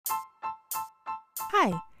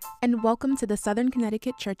Hi, and welcome to the Southern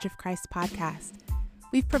Connecticut Church of Christ podcast.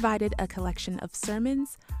 We've provided a collection of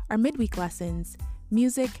sermons, our midweek lessons,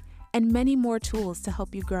 music, and many more tools to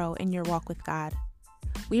help you grow in your walk with God.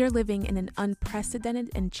 We are living in an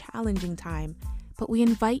unprecedented and challenging time, but we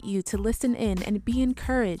invite you to listen in and be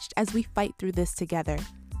encouraged as we fight through this together.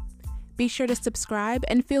 Be sure to subscribe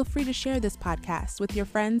and feel free to share this podcast with your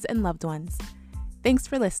friends and loved ones. Thanks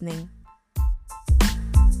for listening.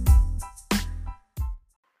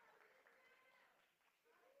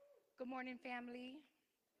 Good morning, family.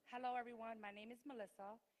 Hello, everyone. My name is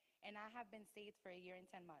Melissa, and I have been saved for a year and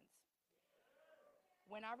 10 months.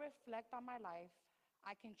 When I reflect on my life,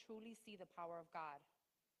 I can truly see the power of God.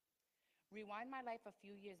 Rewind my life a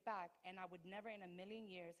few years back, and I would never in a million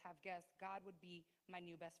years have guessed God would be my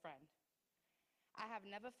new best friend. I have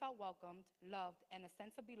never felt welcomed, loved, and a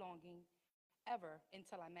sense of belonging ever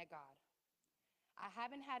until I met God. I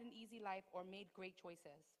haven't had an easy life or made great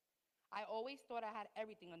choices. I always thought I had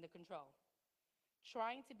everything under control,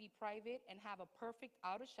 trying to be private and have a perfect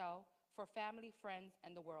outer shell for family, friends,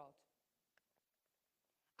 and the world.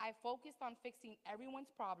 I focused on fixing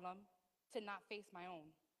everyone's problem to not face my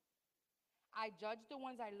own. I judged the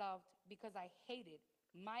ones I loved because I hated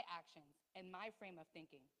my actions and my frame of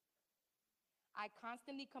thinking. I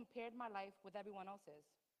constantly compared my life with everyone else's.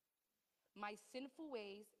 My sinful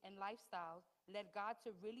ways and lifestyles led God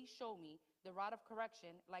to really show me the rod of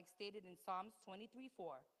correction, like stated in Psalms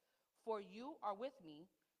 23:4. For you are with me,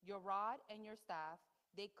 your rod and your staff,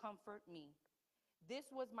 they comfort me. This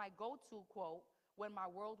was my go to quote when my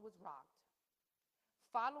world was rocked.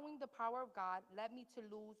 Following the power of God led me to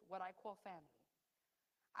lose what I call family.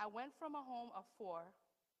 I went from a home of four,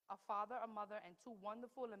 a father, a mother, and two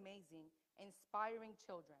wonderful, amazing, inspiring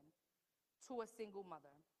children, to a single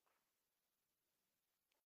mother.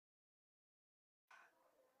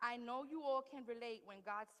 I know you all can relate when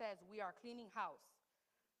God says we are cleaning house,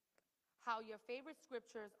 how your favorite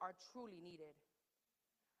scriptures are truly needed.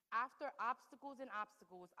 After obstacles and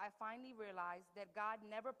obstacles, I finally realized that God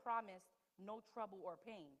never promised no trouble or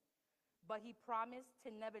pain, but He promised to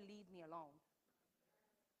never leave me alone.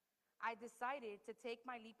 I decided to take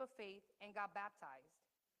my leap of faith and got baptized.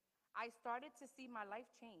 I started to see my life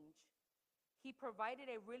change. He provided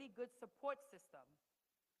a really good support system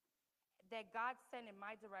that God sent in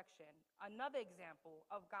my direction. Another example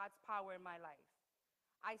of God's power in my life.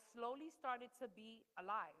 I slowly started to be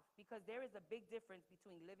alive because there is a big difference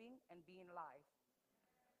between living and being alive.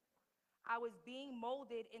 I was being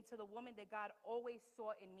molded into the woman that God always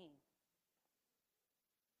saw in me.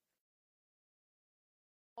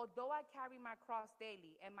 Although I carry my cross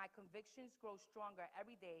daily and my convictions grow stronger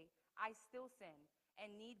every day, I still sin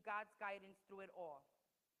and need God's guidance through it all.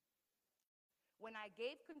 When I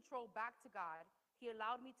gave control back to God, He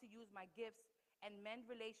allowed me to use my gifts and mend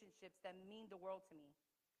relationships that mean the world to me.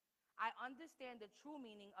 I understand the true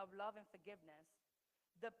meaning of love and forgiveness.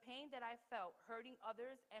 The pain that I felt hurting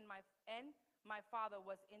others and my father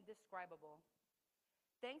was indescribable.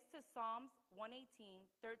 Thanks to Psalms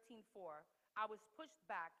 118:13-4, I was pushed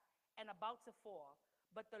back and about to fall,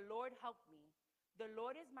 but the Lord helped me. The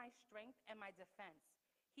Lord is my strength and my defense.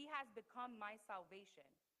 He has become my salvation.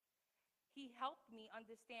 He helped me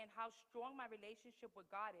understand how strong my relationship with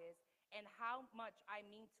God is and how much I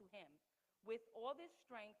mean to Him. With all this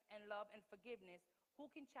strength and love and forgiveness, who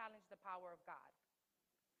can challenge the power of God?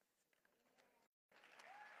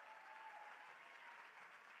 Thanks.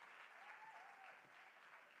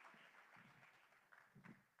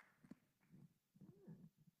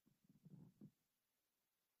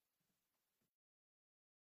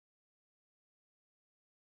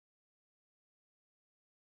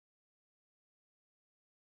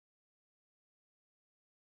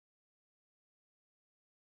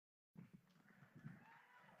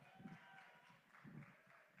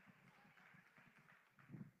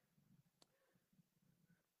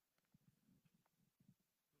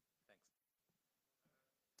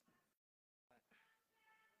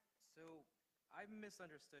 So I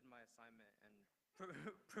misunderstood my assignment and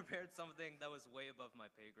prepared something that was way above my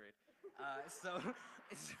pay grade. So,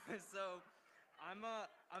 so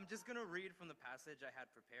I'm just gonna read from the passage I had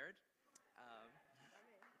prepared. Um,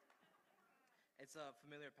 it's a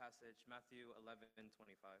familiar passage, Matthew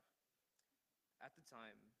 11:25. At the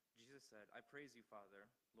time, Jesus said, "I praise you, Father,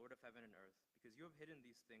 Lord of heaven and earth, because you have hidden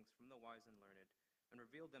these things from the wise and learned and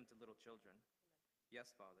revealed them to little children. Yes,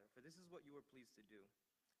 Father, for this is what you were pleased to do.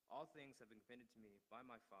 All things have been committed to me by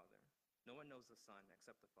my Father. No one knows the Son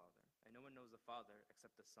except the Father, and no one knows the Father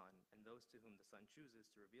except the Son, and those to whom the Son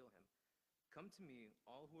chooses to reveal him. Come to me,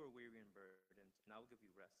 all who are weary and burdened, and I will give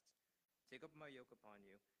you rest. Take up my yoke upon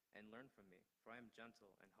you and learn from me, for I am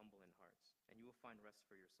gentle and humble in heart, and you will find rest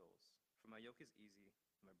for your souls. For my yoke is easy,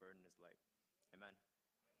 my burden is light. Amen.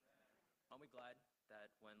 Aren't we glad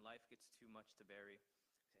that when life gets too much to carry,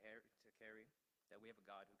 that we have a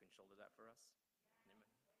God who can shoulder that for us? Amen.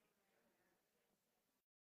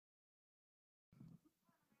 Okay.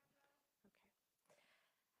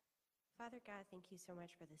 Father God, thank you so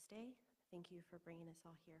much for this day. Thank you for bringing us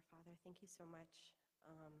all here, Father. Thank you so much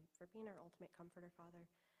for being our ultimate comforter, Father.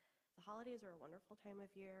 The holidays are a wonderful time of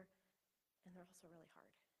year, and they're also really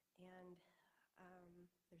hard. And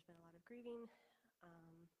there's been a lot of grieving.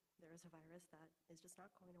 There is a virus that is just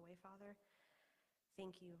not going away, Father.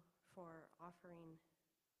 Thank you for offering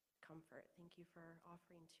comfort. Thank you for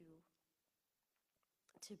offering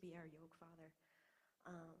to be our yoke, Father.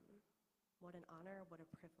 What an honor, what a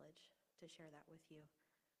privilege to share that with you.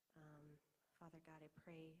 Father God, I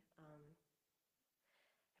pray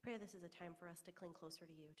this is a time for us to cling closer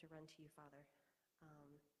to you, to run to you, Father.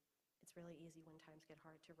 It's really easy when times get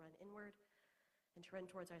hard to run inward and to run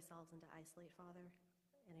towards ourselves and to isolate, Father.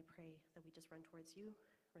 And I pray that we just run towards you,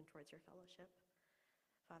 run towards your fellowship.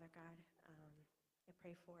 Father God, I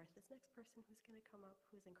pray for this next person who's going to come up,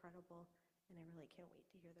 who's incredible, and I really can't wait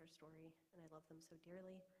to hear their story, and I love them so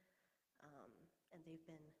dearly. And they've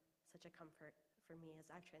been such a comfort for me as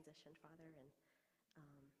I've transitioned, Father, and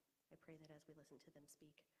I pray that as we listen to them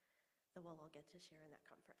speak, that we'll all get to share in that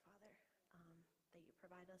comfort, Father, that you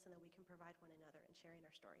provide us and that we can provide one another in sharing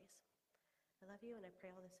our stories. I love you, and I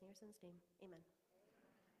pray all this in your son's name. Amen.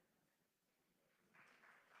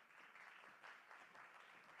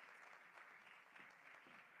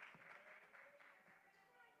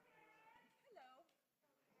 Hello.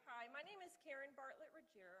 Hi, my name is Karen Bartlett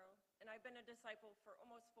Ruggiero, and I've been a disciple for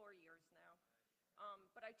almost 4 years now.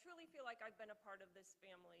 But I truly feel like I've been a part of this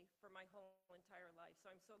family for my whole entire life,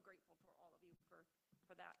 so I'm so grateful for all of you for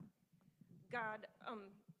that. God,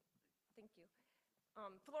 thank you.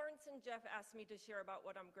 Florence and Jeff asked me to share about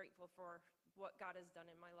what I'm grateful for, what God has done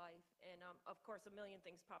in my life. And of course, a million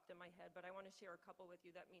things popped in my head, but I want to share a couple with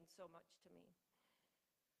you that mean so much to me.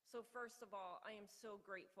 So first of all, I am so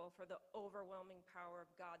grateful for the overwhelming power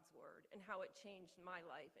of God's word and how it changed my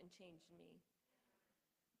life and changed me.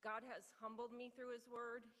 God has humbled me through his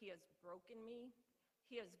word. He has broken me.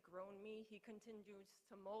 He has grown me. He continues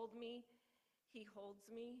to mold me. He holds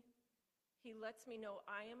me. He lets me know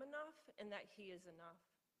I am enough and that he is enough.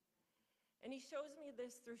 And he shows me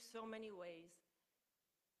this through so many ways.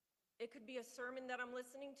 It could be a sermon that I'm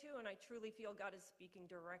listening to and I truly feel God is speaking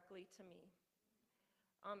directly to me.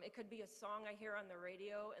 It could be a song I hear on the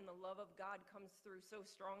radio and the love of God comes through so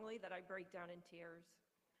strongly that I break down in tears.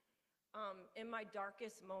 In my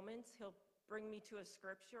darkest moments, he'll bring me to a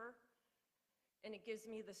scripture and it gives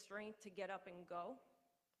me the strength to get up and go.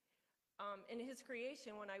 In his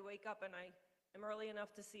creation, when I wake up and I am early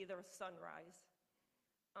enough to see the sunrise.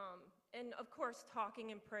 And of course,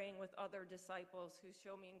 talking and praying with other disciples who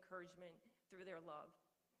show me encouragement through their love.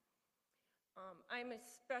 I'm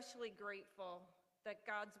especially grateful that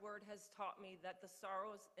God's word has taught me that the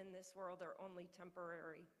sorrows in this world are only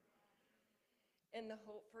temporary. And the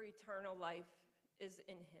hope for eternal life is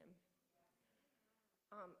in him.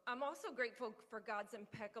 I'm also grateful for God's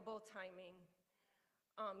impeccable timing,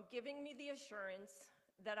 giving me the assurance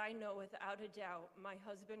that I know without a doubt my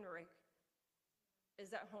husband Rick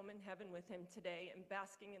is at home in heaven with him today and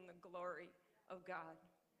basking in the glory of God.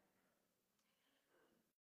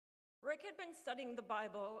 Rick had been studying the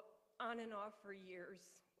Bible on and off for years,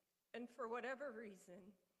 and for whatever reason,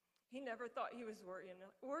 he never thought he was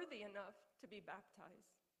worthy enough to be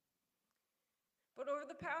baptized. But over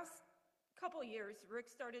the past couple years, Rick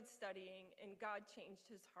started studying and God changed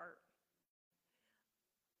his heart.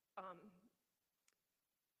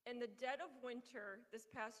 In the dead of winter this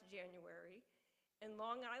past January, in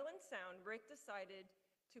Long Island Sound, Rick decided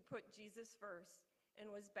to put Jesus first and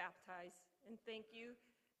was baptized. And thank you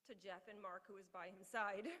to Jeff and Mark, who was by his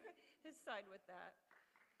side with that.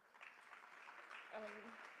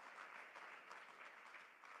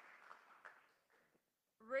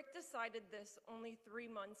 Rick decided this only 3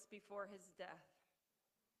 months before his death.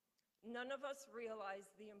 None of us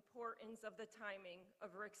realized the importance of the timing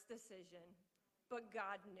of Rick's decision, but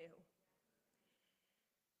God knew.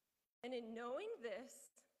 And in knowing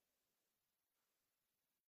this,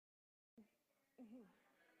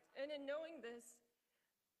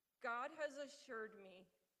 God has assured me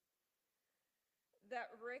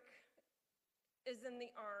that Rick is in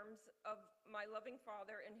the arms of my loving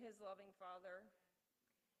Father and his loving Father.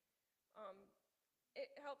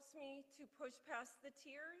 It helps me to push past the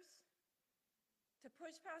tears, to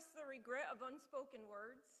push past the regret of unspoken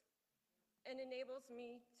words, and enables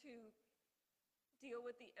me to deal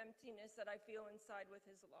with the emptiness that I feel inside with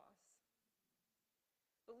his loss.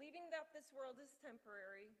 Believing that this world is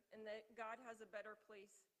temporary and that God has a better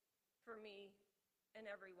place for me and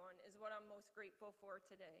everyone is what I'm most grateful for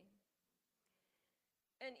today.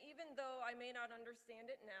 And even though I may not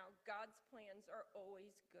understand it now, God's plans are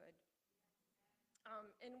always good.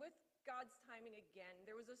 And with God's timing again,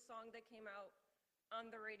 there was a song that came out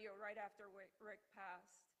on the radio right after Rick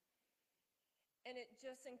passed. And it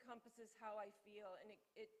just encompasses how I feel. And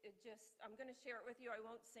it just, I'm going to share it with you. I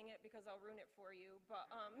won't sing it because I'll ruin it for you. But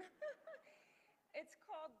it's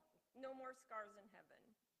called No More Scars in Heaven.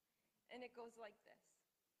 And it goes like this.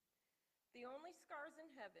 The only scars in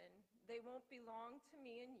heaven, they won't belong to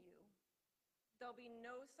me and you. There'll be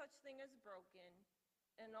no such thing as broken,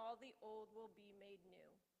 and all the old will be made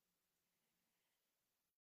new.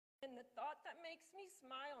 And the thought that makes me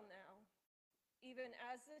smile now, even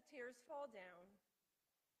as the tears fall down,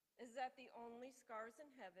 is that the only scars in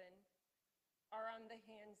heaven are on the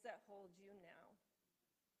hands that hold you now.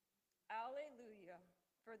 Alleluia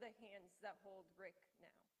for the hands that hold Rick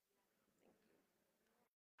now.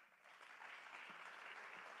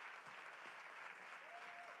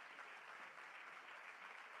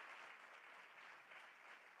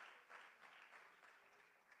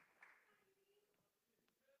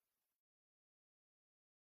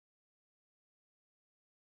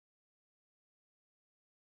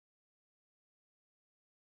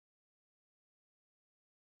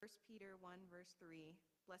 First Peter 1, verse 3,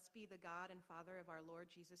 Blessed be the God and Father of our Lord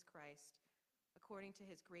Jesus Christ. According to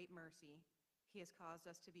his great mercy, he has caused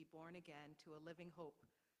us to be born again to a living hope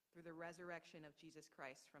through the resurrection of Jesus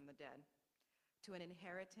Christ from the dead, to an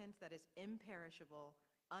inheritance that is imperishable,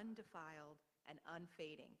 undefiled, and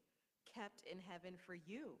unfading, kept in heaven for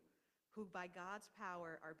you, who by God's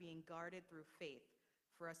power are being guarded through faith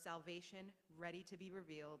for a salvation ready to be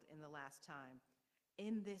revealed in the last time.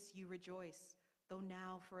 In this you rejoice, though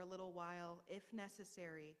now for a little while, if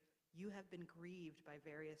necessary, you have been grieved by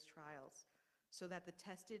various trials, so that the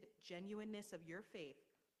tested genuineness of your faith,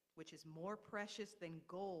 which is more precious than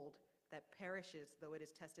gold that perishes though it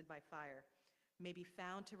is tested by fire, may be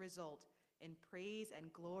found to result in praise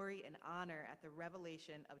and glory and honor at the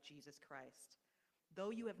revelation of Jesus Christ. Though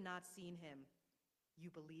you have not seen him, you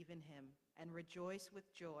believe in him and rejoice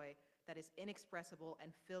with joy that is inexpressible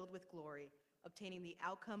and filled with glory, obtaining the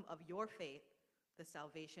outcome of your faith, the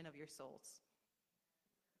salvation of your souls.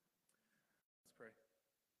 Let's pray.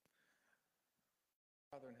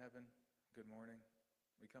 Father in heaven, good morning.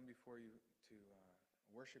 We come before you to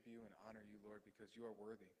worship you and honor you, Lord, because you are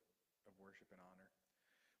worthy of worship and honor.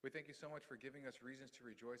 We thank you so much for giving us reasons to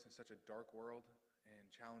rejoice in such a dark world and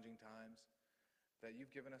challenging times, that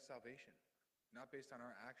you've given us salvation, not based on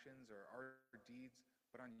our actions or our deeds,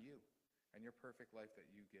 but on you and your perfect life that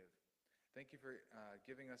you give. Thank you for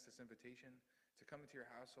giving us this invitation to come into your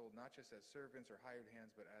household, not just as servants or hired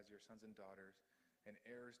hands, but as your sons and daughters and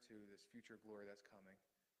heirs to this future glory that's coming.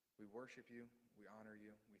 We worship you, we honor you,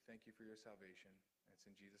 we thank you for your salvation. And it's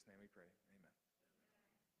in Jesus' name we pray, amen.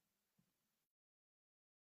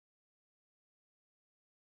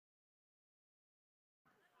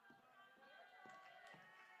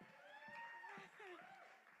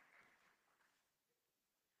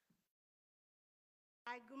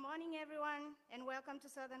 Hi, good morning, everyone, and welcome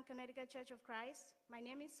to Southern Connecticut Church of Christ. My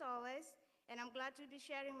name is Solace, and I'm glad to be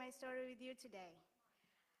sharing my story with you today.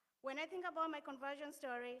 When I think about my conversion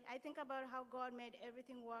story, I think about how God made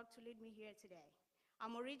everything work to lead me here today.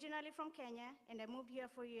 I'm originally from Kenya, and I moved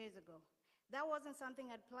here 4 years ago. That wasn't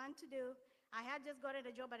something I'd planned to do. I had just gotten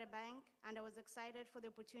a job at a bank, and I was excited for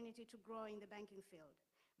the opportunity to grow in the banking field.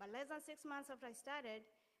 But less than 6 months after I started,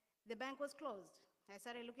 the bank was closed. I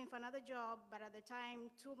started looking for another job, but at the time,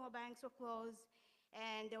 2 more banks were closed,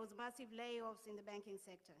 and there was massive layoffs in the banking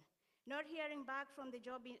sector. Not hearing back from the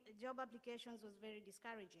job applications was very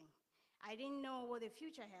discouraging. I didn't know what the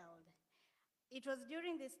future held. It was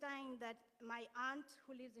during this time that my aunt,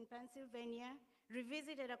 who lives in Pennsylvania,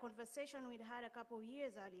 revisited a conversation we'd had a couple of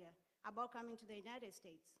years earlier about coming to the United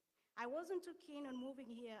States. I wasn't too keen on moving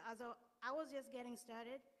here, as I was just getting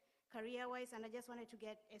started career-wise, and I just wanted to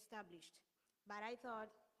get established. But I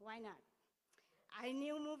thought, why not? I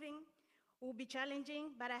knew moving would be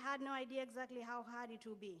challenging, but I had no idea exactly how hard it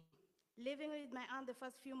would be. Living with my aunt the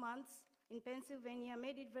first few months in Pennsylvania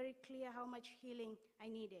made it very clear how much healing I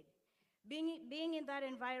needed. Being in that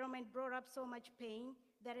environment brought up so much pain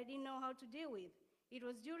that I didn't know how to deal with. It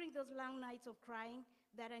was during those long nights of crying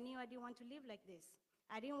that I knew I didn't want to live like this.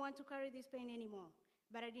 I didn't want to carry this pain anymore,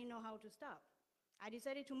 but I didn't know how to stop. I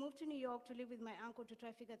decided to move to New York to live with my uncle to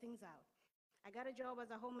try to figure things out. I got a job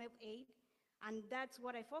as a home health aide, And that's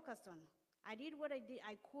what I focused on. I did what I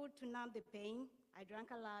could to numb the pain. I drank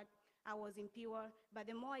a lot. I was impure. But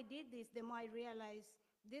the more I did this, the more I realized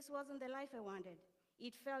this wasn't the life I wanted.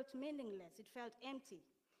 It felt meaningless. It felt empty.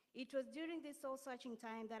 It was during this soul-searching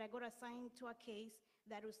time that I got assigned to a case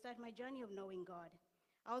that would start my journey of knowing God.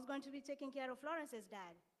 I was going to be taking care of Florence's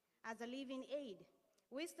dad as a living aid.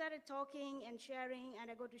 We started talking and sharing,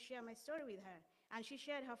 and I got to share my story with her. And she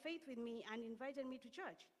shared her faith with me and invited me to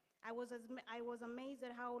church. I was amazed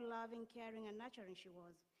at how loving, caring, and nurturing she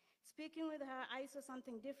was. Speaking with her, I saw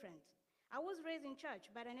something different. I was raised in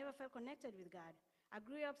church, but I never felt connected with God. I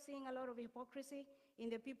grew up seeing a lot of hypocrisy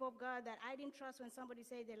in the people of God that I didn't trust when somebody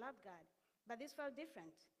said they loved God. But this felt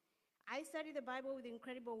different. I studied the Bible with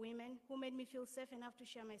incredible women who made me feel safe enough to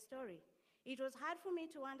share my story. It was hard for me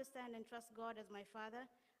to understand and trust God as my father,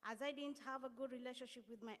 as I didn't have a good relationship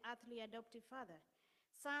with my earthly adoptive father.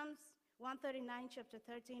 Psalms 139, chapter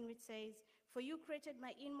 13, which says, "For you created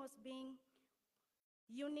my inmost being,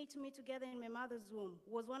 you knit me together in my mother's womb,"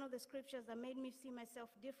 was one of the scriptures that made me see myself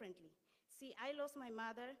differently. See, I lost my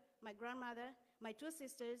mother, my grandmother, my two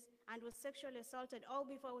sisters, and was sexually assaulted all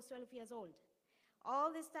before I was 12 years old.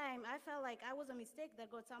 All this time, I felt like I was a mistake that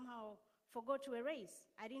God somehow forgot to erase.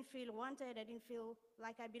 I didn't feel wanted. I didn't feel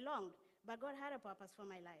like I belonged. But God had a purpose for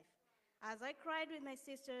my life. As I cried with my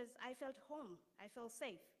sisters, I felt home. I felt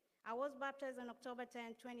safe. I was baptized on October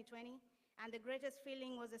 10, 2020, and the greatest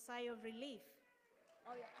feeling was a sigh of relief.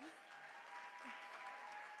 Oh, yeah.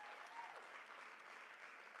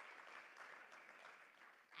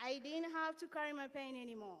 I didn't have to carry my pain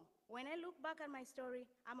anymore. When I look back at my story,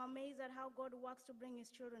 I'm amazed at how God works to bring his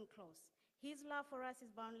children close. His love for us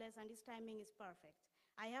is boundless, and his timing is perfect.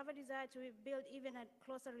 I have a desire to build even a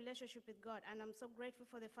closer relationship with God, and I'm so grateful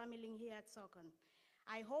for the family here at Socon.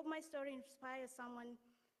 I hope my story inspires someone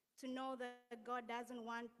to know that God doesn't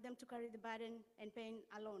want them to carry the burden and pain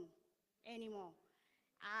alone anymore.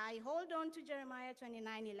 I hold on to Jeremiah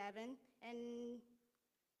 29:11, and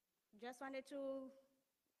just wanted to,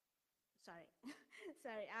 sorry,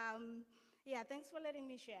 sorry. Yeah, thanks for letting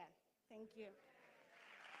me share. Thank you.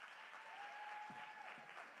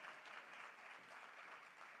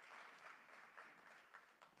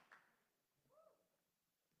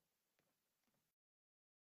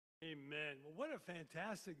 Amen. Well, what a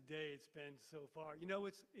fantastic day it's been so far. You know,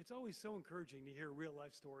 it's always so encouraging to hear real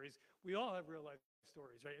life stories. We all have real life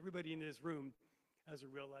stories, right? Everybody in this room has a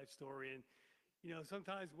real life story. And, you know,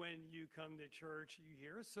 sometimes when you come to church, you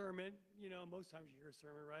hear a sermon. You know, most times you hear a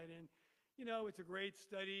sermon, right? And, you know, it's a great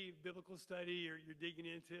study, biblical study, or you're digging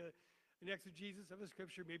into an exegesis of a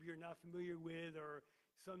scripture maybe you're not familiar with, or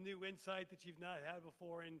some new insight that you've not had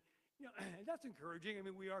before. And you know, that's encouraging. I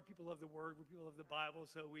mean, we are people of the Word. We're people of the Bible,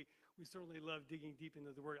 so we certainly love digging deep into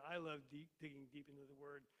the Word. I love digging deep into the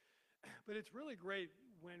Word. But it's really great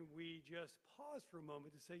when we just pause for a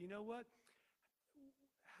moment to say, you know what?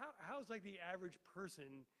 How's like the average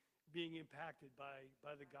person being impacted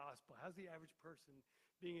by the gospel? How's the average person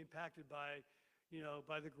being impacted by, you know,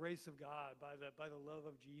 by the grace of God, by the love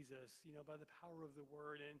of Jesus, you know, by the power of the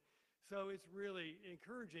Word? And so it's really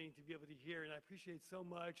encouraging to be able to hear, and I appreciate so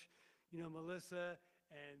much, you know, Melissa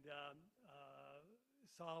and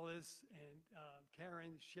Solace and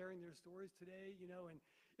Karen sharing their stories today, you know, and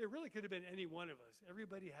it really could have been any one of us.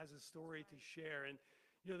 Everybody has a story to share. And,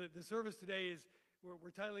 you know, the service today is,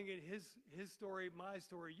 we're titling it His Story, My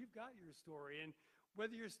Story. You've got your story. And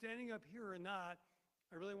whether you're standing up here or not,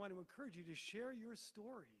 I really want to encourage you to share your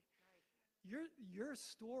story. Right. Your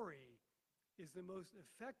story is the most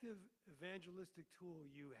effective evangelistic tool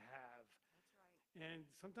you have. And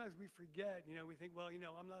sometimes we forget, you know, we think, well, you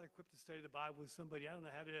know, I'm not equipped to study the Bible with somebody. I don't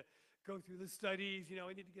know how to go through the studies. You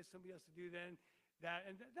know, I need to get somebody else to do that.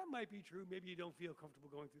 And that might be true. Maybe you don't feel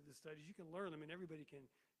comfortable going through the studies. You can learn them, and everybody can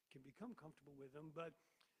become comfortable with them. But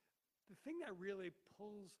the thing that really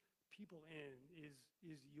pulls people in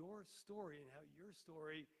is your story, and how your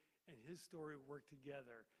story and his story work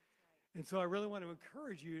together. And so I really want to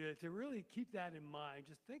encourage you to really keep that in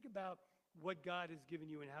mind. Just think about what God has given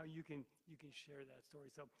you and how you can share that story.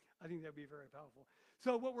 So I think that would be very powerful.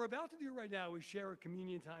 So what we're about to do right now is share a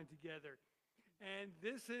communion time together. And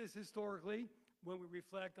this is historically when we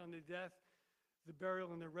reflect on the death, the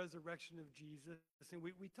burial, and the resurrection of Jesus. And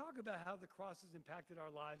we talk about how the cross has impacted our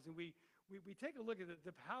lives. And we take a look at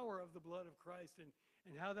the power of the blood of Christ and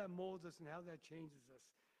how that molds us and how that changes us.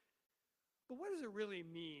 But what does it really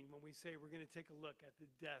mean when we say we're going to take a look at the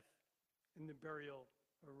death and the burial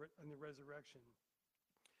and the resurrection?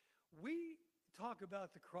 We talk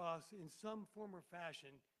about the cross in some form or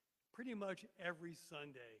fashion pretty much every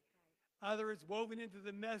Sunday. Either it's woven into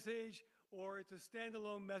the message, or it's a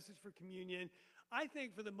standalone message for communion. I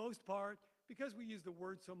think for the most part, because we use the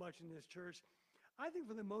word so much in this church, I think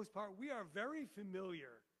for the most part, we are very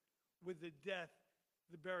familiar with the death,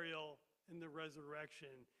 the burial, and the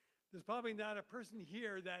resurrection. There's probably not a person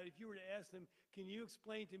here that if you were to ask them, can you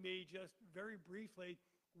explain to me just very briefly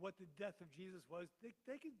what the death of Jesus was, they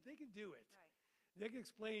could do it. Right. They could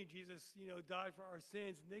explain Jesus, died for our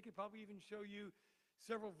sins, and they could probably even show you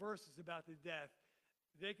several verses about the death.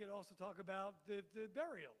 They could also talk about the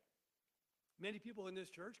burial. Many people in this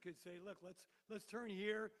church could say, look, let's turn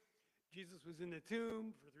here. Jesus was in the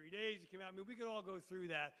tomb for 3 days. He came out. I mean, we could all go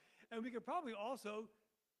through that. And we could probably also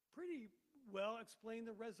pretty well explain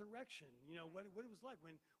the resurrection, what it was like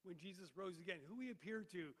when Jesus rose again, who he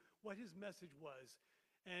appeared to, what his message was.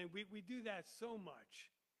 And we do that so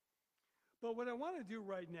much. But what I want to do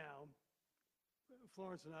right now,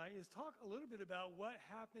 Florence and I, is talk a little bit about what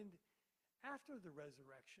happened after the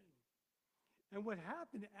resurrection. And what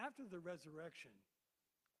happened after the resurrection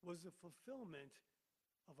was the fulfillment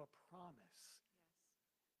of a promise.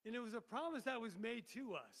 Yes. And it was a promise that was made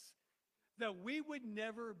to us, that we would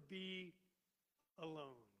never be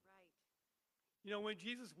alone. Right. When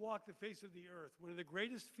Jesus walked the face of the earth, one of the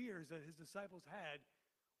greatest fears that his disciples had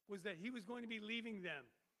was that he was going to be leaving them.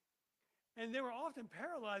 And they were often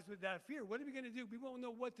paralyzed with that fear. What are we going to do? We won't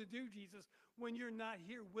know what to do, Jesus, when you're not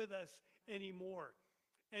here with us anymore.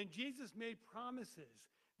 And Jesus made promises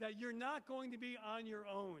that you're not going to be on your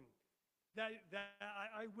own, that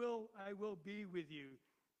I will be with you,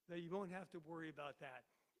 that you won't have to worry about that.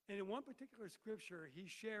 And in one particular scripture, he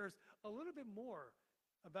shares a little bit more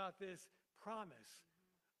about this promise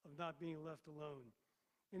of not being left alone.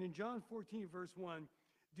 And in John 14, verse 1,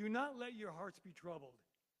 do not let your hearts be troubled.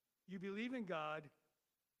 You believe in God,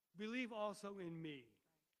 believe also in me.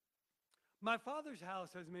 My Father's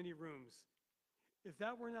house has many rooms. If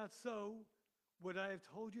that were not so, would I have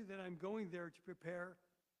told you that I'm going there to prepare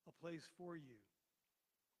a place for you?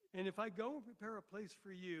 And if I go and prepare a place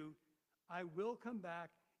for you, I will come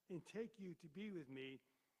back and take you to be with me,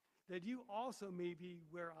 that you also may be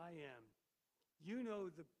where I am. You know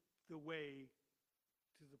the way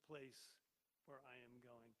to the place where I am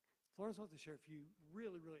going. Florence wants to share a few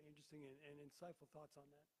really, really interesting and insightful thoughts on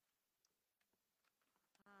that.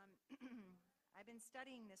 I've been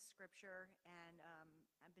studying this scripture, and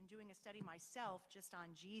I've been doing a study myself just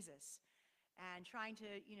on Jesus and trying to,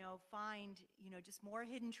 find, just more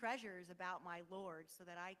hidden treasures about my Lord so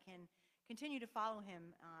that I can continue to follow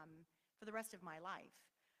him for the rest of my life.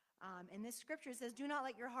 And this scripture says, do not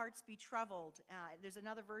let your hearts be troubled. There's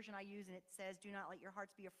another version I use, and it says, do not let your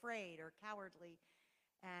hearts be afraid or cowardly.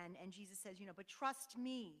 And Jesus says, but trust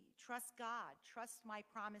me, trust God, trust my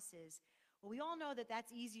promises. Well, we all know that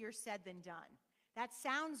that's easier said than done. That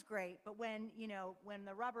sounds great, but when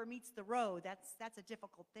the rubber meets the road, that's a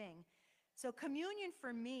difficult thing. So communion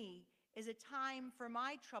for me is a time for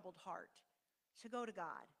my troubled heart to go to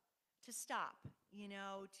God, to stop,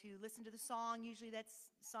 to listen to the song usually that's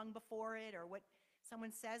sung before it or what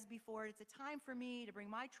someone says before it. It's a time for me to bring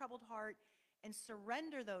my troubled heart and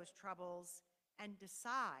surrender those troubles and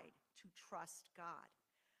decide to trust God.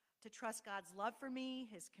 To trust God's love for me,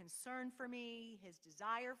 his concern for me, his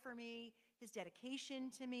desire for me, his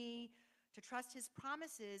dedication to me, to trust his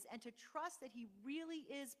promises, and to trust that he really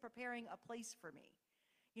is preparing a place for me.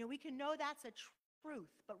 We can know that's a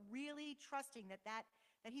truth, but really trusting that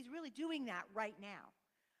he's really doing that right now.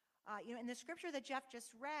 In the scripture that Jeff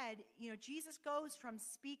just read, Jesus goes from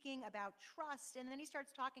speaking about trust, and then he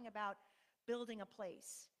starts talking about building a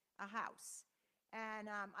place, a house. And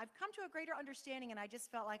I've come to a greater understanding, and I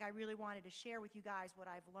just felt like I really wanted to share with you guys what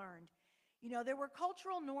I've learned. There were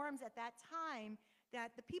cultural norms at that time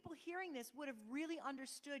that the people hearing this would have really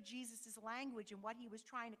understood Jesus' language and what he was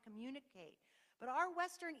trying to communicate. But our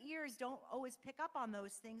Western ears don't always pick up on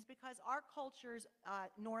those things because our culture's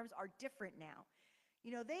norms are different now.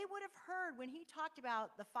 They would have heard when he talked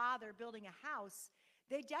about the Father building a house,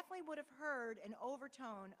 they definitely would have heard an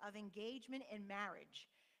overtone of engagement and marriage.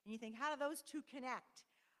 And you think, how do those two connect?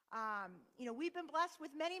 We've been blessed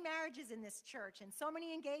with many marriages in this church and so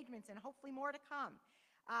many engagements and hopefully more to come.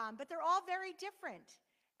 But they're all very different.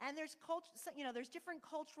 And there's different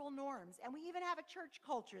cultural norms. And we even have a church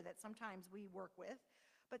culture that sometimes we work with.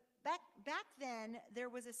 But back then, there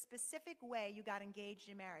was a specific way you got engaged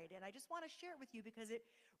and married. And I just want to share it with you because it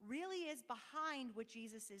really is behind what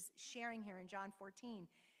Jesus is sharing here in John 14.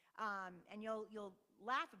 And you'll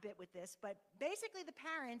laugh a bit with this, but basically the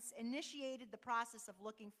parents initiated the process of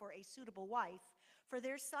looking for a suitable wife for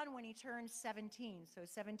their son when he turned 17. So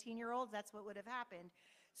 17-year-olds, that's what would have happened.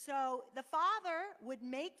 So the father would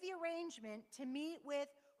make the arrangement to meet with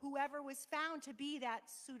whoever was found to be that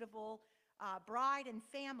suitable bride and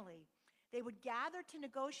family. They would gather to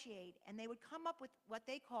negotiate, and they would come up with what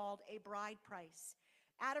they called a bride price.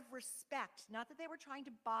 Out of respect, not that they were trying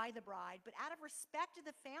to buy the bride, but out of respect to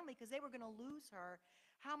the family, because they were going to lose her,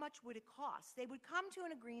 how much would it cost? They would come to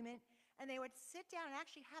an agreement, and they would sit down and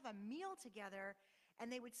actually have a meal together,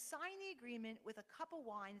 and they would sign the agreement with a cup of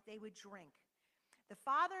wine that they would drink. The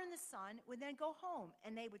father and the son would then go home,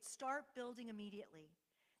 and they would start building immediately.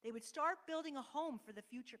 They would start building a home for the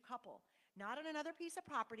future couple, not on another piece of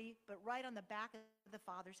property, but right on the back of the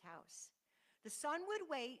father's house. The son would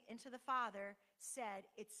wait until the father said,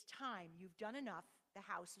 "It's time, you've done enough, the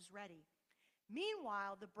house is ready."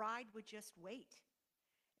 Meanwhile, the bride would just wait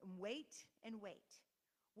and wait and wait.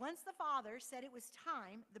 Once the father said it was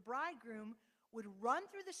time, the bridegroom would run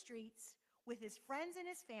through the streets with his friends and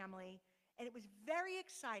his family, and it was very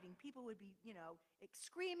exciting. People would be,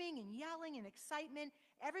 screaming and yelling in excitement.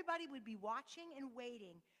 Everybody would be watching and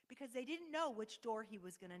waiting because they didn't know which door he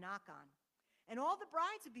was going to knock on. And all the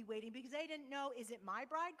brides would be waiting because they didn't know, is it my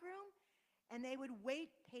bridegroom? And they would wait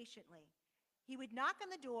patiently. He would knock on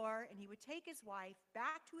the door, and he would take his wife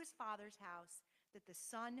back to his father's house that the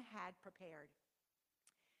son had prepared.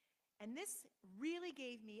 And this really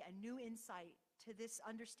gave me a new insight to this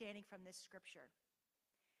understanding from this scripture.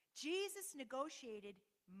 Jesus negotiated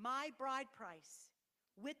my bride price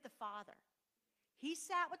with the Father. He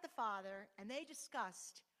sat with the Father, and they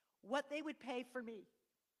discussed what they would pay for me.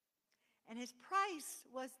 And his price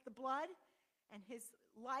was the blood and his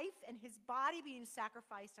life and his body being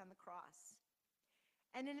sacrificed on the cross.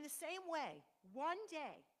 And in the same way, one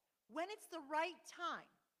day, when it's the right time,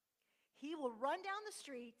 he will run down the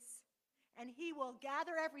streets, and he will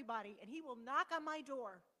gather everybody, and he will knock on my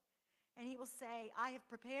door, and he will say, "I have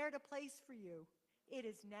prepared a place for you. It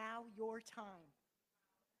is now your time."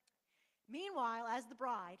 Meanwhile, as the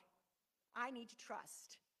bride, I need to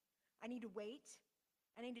trust. I need to wait.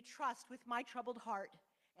 I need to trust with my troubled heart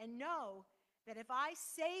and know that if I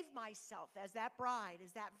save myself as that bride,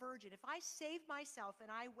 as that virgin, if I save myself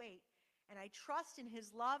and I wait and I trust in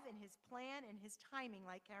his love and his plan and his timing,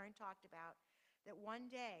 like Karen talked about, that one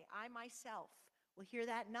day I myself will hear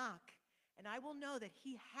that knock, and I will know that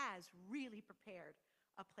he has really prepared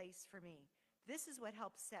a place for me. This is what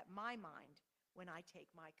helps set my mind when I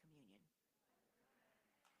take my communion.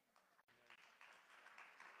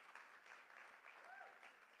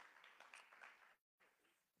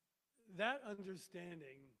 That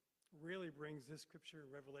understanding really brings this scripture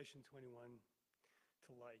in Revelation 21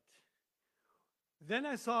 to light. Then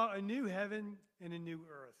I saw a new heaven and a new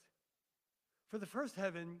earth. For the first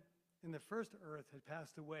heaven and the first earth had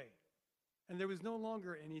passed away, and there was no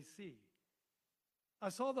longer any sea. I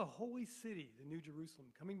saw the holy city, the New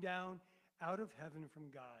Jerusalem, coming down out of heaven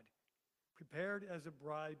from God, prepared as a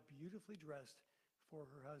bride beautifully dressed for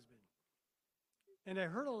her husband. And I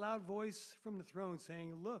heard a loud voice from the throne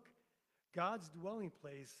saying, "Look, God's dwelling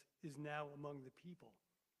place is now among the people,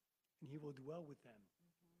 and he will dwell with them.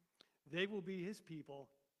 They will be his people,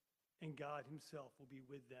 and God himself will be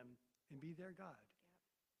with them and be their God.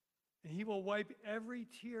 And he will wipe every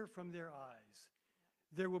tear from their eyes.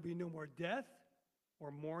 There will be no more death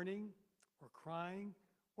or mourning or crying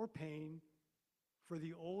or pain, for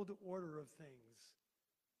the old order of things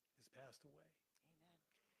has passed away."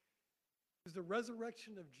 It was the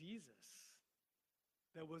resurrection of Jesus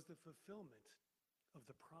that was the fulfillment of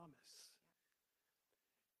the promise.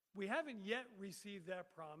 We haven't yet received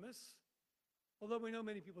that promise, although we know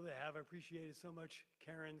many people that have. I appreciated so much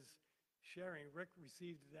Karen's sharing. Rick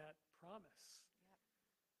received that promise.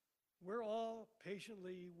 We're all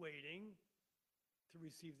patiently waiting to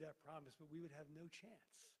receive that promise, but we would have no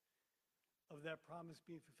chance of that promise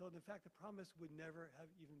being fulfilled. In fact, the promise would never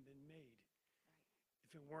have even been made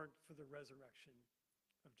if it weren't for the resurrection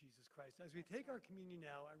of Jesus Christ. As we take our communion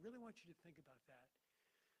now, I really want you to think about that.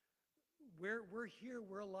 We're here,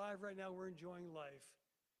 we're alive right now, we're enjoying life,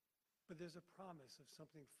 but there's a promise of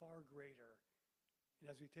something far greater. And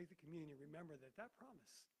as we take the communion, remember that that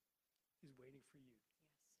promise is waiting for you.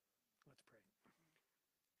 Yes. Let's pray.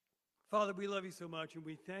 Father, we love you so much, and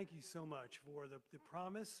we thank you so much for the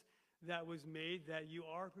promise that was made, that you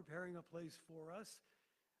are preparing a place for us,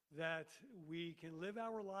 that we can live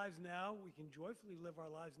our lives now, we can joyfully live our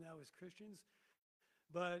lives now as Christians,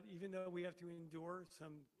 but even though we have to endure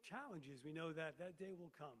some challenges, we know that that day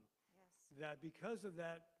will come. Yes. That because of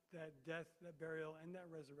that death, that burial, and that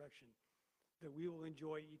resurrection, that we will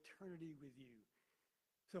enjoy eternity with you.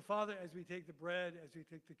 So Father, as we take the bread, as we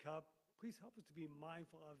take the cup, please help us to be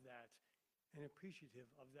mindful of that and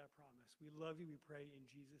appreciative of that promise. We love you, we pray in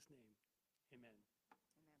Jesus' name. Amen.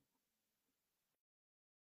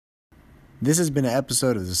 This has been an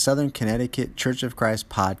episode of the Southern Connecticut Church of Christ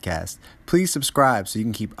podcast. Please subscribe so you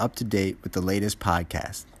can keep up to date with the latest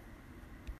podcast.